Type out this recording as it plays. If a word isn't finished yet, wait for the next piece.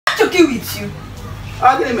joking with you.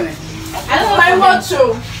 Ugly man. I don't know my watch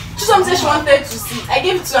show. She said she wanted to see. I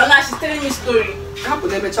gave it to her now. She's telling me story. Can't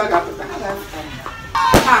put them in charge after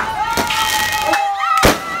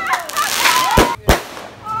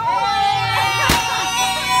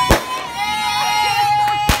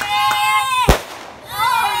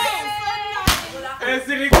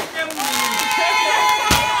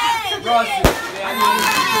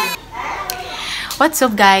What's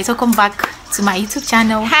up, guys? Welcome back to my YouTube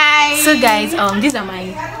channel. Hi. So guys, these are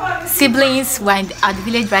my siblings. We're at the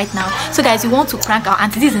village right now. So guys, we want to prank our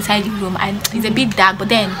auntie. This is inside the room and it's a bit dark, but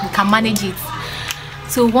then we can manage it.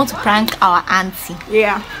 So we want to prank our auntie.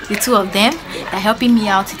 Yeah. The two of them, they're helping me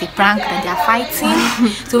out with the prank that they're fighting.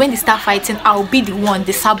 So when they start fighting, I'll be the one,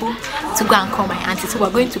 the sabo, to go and call my auntie. So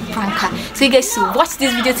we're going to prank her. So you guys should watch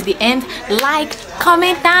this video to the end. Like,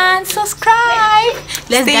 comment and subscribe.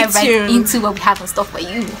 Let's get right into what we have in store for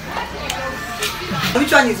you.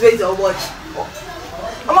 Which one is where your watch?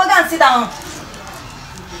 Oh my God, sit down.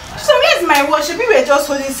 So where is my watch? We were just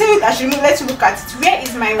holding. Say it, I should let you look at it. Where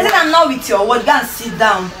is my watch? I think I'm not with your watch. Go and sit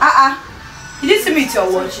down. You didn't see me with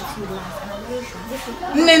your watch.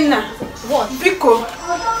 Nena. What? Biko.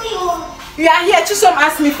 You are here. Chisom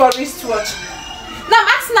asked me for wristwatch. Now I'm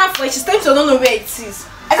asking her for it. She's telling me I don't know where it is.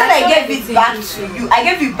 I said I gave it back to you. I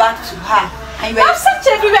gave it back to her. And you were, I've searched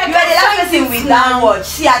everywhere. You were the last person with that watch.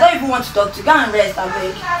 See, I don't even want to talk to you. Go and rest, I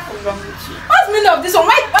beg. What's wrong with you? What's the meaning of this one?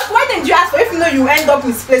 Why didn't you ask for it if you know you end up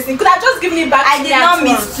misplacing? Could I just give it back I did not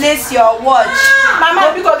misplace your watch.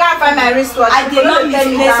 Mama, because go and find my wristwatch. I did not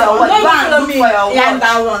misplace your watch. Go and look for your watch.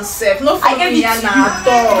 That one safe. No, I gave it to you.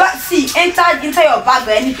 But see, enter your bag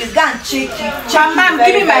or any place. Go and check it. Mama,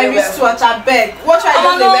 give me my wristwatch. I beg. What I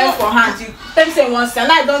don't wear for hand? You tell me say once,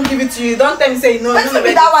 and I don't give it to you. Don't tell me say no. Let's do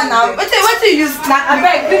that one now. Wait till you snack. I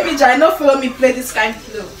beg, leave me, Jai. No follow me play this kind of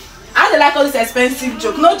flow. I don't like all this expensive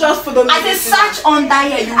joke. No, just follow me. I did search under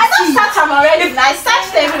here. You I don't search them already. I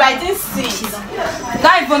searched everywhere. I didn't see.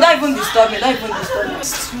 Don't even disturb me. Don't even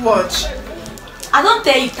disturb me. Watch. I don't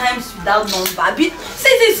tell you times without number.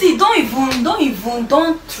 See.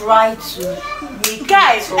 Don't try to.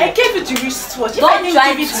 Guys, I gave you the wristwatch. If I didn't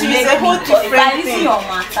give it to you, it's a whole different thing.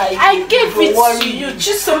 I gave it to you.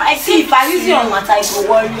 Choose some. I see if I use your matter, I go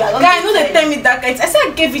worry. Guys, no, they tell me that. Guys, I said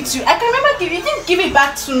I gave it to you. I can remember you didn't give it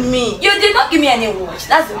back to me. You did not give me any watch.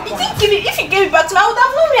 That's the point. You didn't give it. If you gave it back to me, I would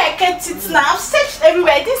have known where I kept it now. I've searched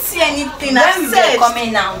everywhere. I didn't see anything. When we were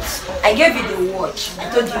coming out, I gave you the watch. I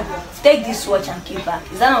told you, take this watch and keep back.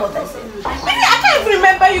 Is that not what I said? I can't even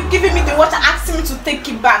remember you giving me the watch and asking me to take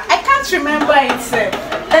it back. I can't remember it.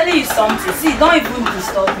 Telling you something. See, don't even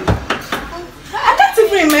disturb me. I can't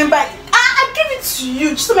even remember. I gave it to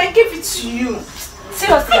you. So I gave it to you.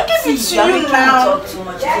 Seriously, I gave it to you now.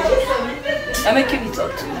 I'm making me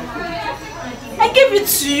talk too much. I gave it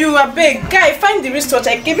to you. I beg, guy, find the wristwatch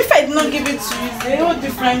I gave. If I did not give it to you, it's a whole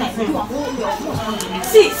different thing.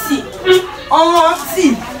 See. See.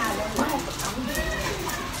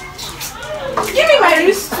 Give me my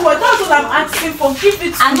wristwatch. That's what I'm asking for. Give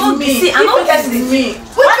it to me. I'm not getting me.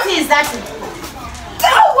 What is that?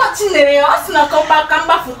 I'm watching the I come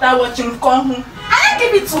back for that watching. I didn't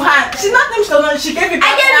give it to her. She's not them. She gave it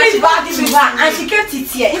back. I gave it back to her and she kept it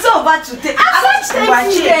here. It's over to take. I've searched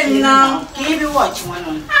everything now. Give me watch one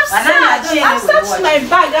on. I've searched my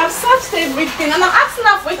bag. I've searched everything, and I'm asking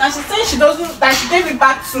her for it, and she's saying she doesn't. That she gave it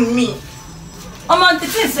back to me. The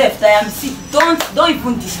thing is, I am sick. Don't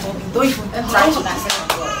even disturb me. Don't even try to.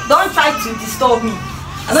 Don't try to disturb me.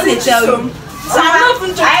 I don't tell you. So I'm not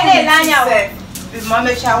even joking. With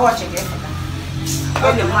mommy, shall watch again.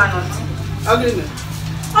 Okay, man. Ugly man.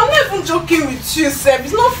 I'm not even joking with you, Seb.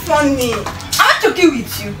 It's not funny. I'm not joking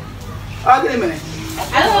with you. Ugly man.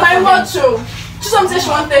 I don't know my watch show. Chisom said she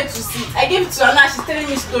wanted to see. I gave it to her now. She's telling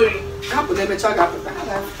me story. Can't put them in charge after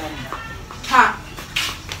Ha.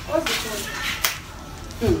 What's the point?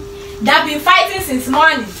 They've been fighting since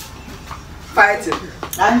morning. Fighting.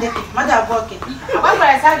 And the mother walking. What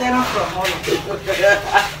I said them from all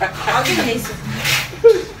I'll give you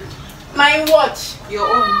my watch. Your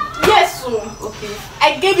own? Yes, so. Okay.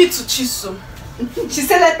 I gave it to Chisom. She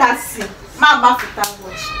said let her see. My back with that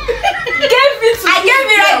watch. Gave it to I gave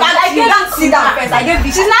it right back. I gave it to her first. I gave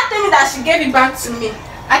it. She's not telling me that she gave it back to me.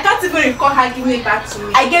 I can't even recall her giving it back to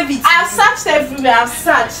me. I gave it. I've searched everywhere. I've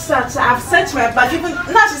searched. I've searched my bag. Even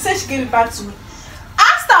now, she said she gave it back to me.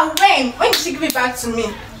 Asked her when did she give it back to me?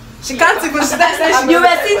 She can't even. She said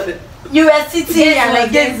you were sitting here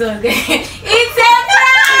like this. It's a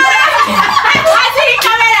prank. I see the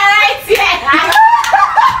camera right here.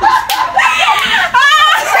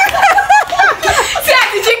 See at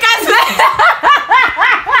the chicken's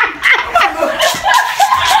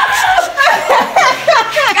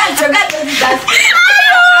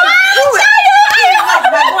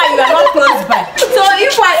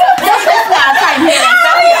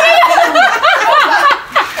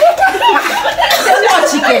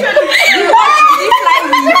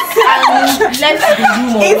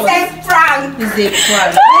It's a prank. It's a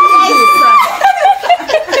prank.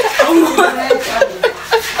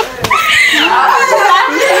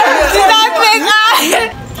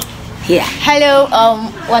 Yeah. Hello,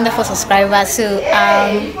 wonderful subscribers. So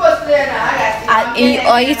I'm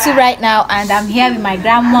on YouTube right now, and I'm here with my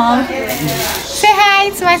grandmom. Say hi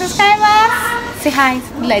to my subscribers. Say hi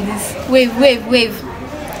like this. Wave, wave, wave.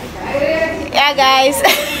 Yeah, guys.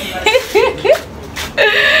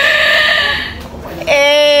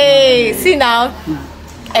 Hey, see now,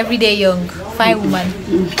 everyday young, fine woman.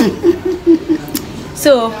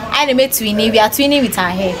 So I made twinning. We are twinning with her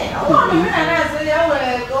hair.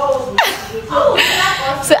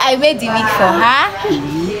 So I made the wig for her.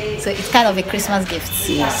 So it's kind of a Christmas gift.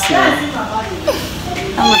 Yes.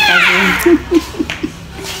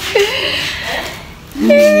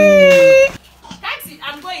 Taxi,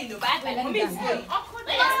 I'm going to buy my mommy is going.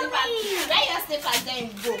 Where your slippers then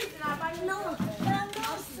go? No.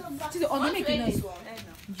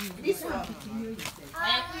 This one. I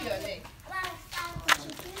put your leg.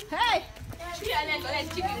 Hey! Put your leg on that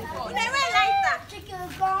chicken go.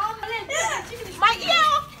 My ear!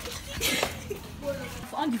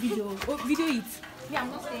 On the video. Oh, video it. Yeah, I'm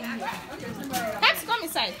not staying here. Taxi, come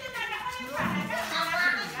inside.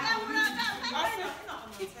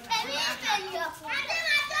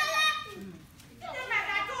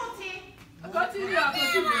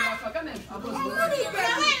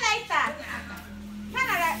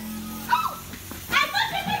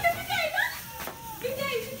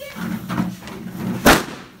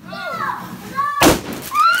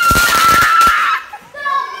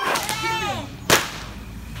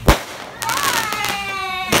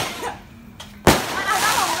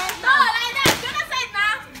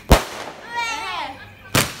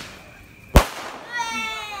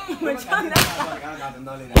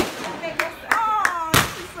 Oh,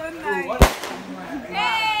 this is so nice.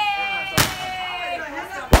 Hey!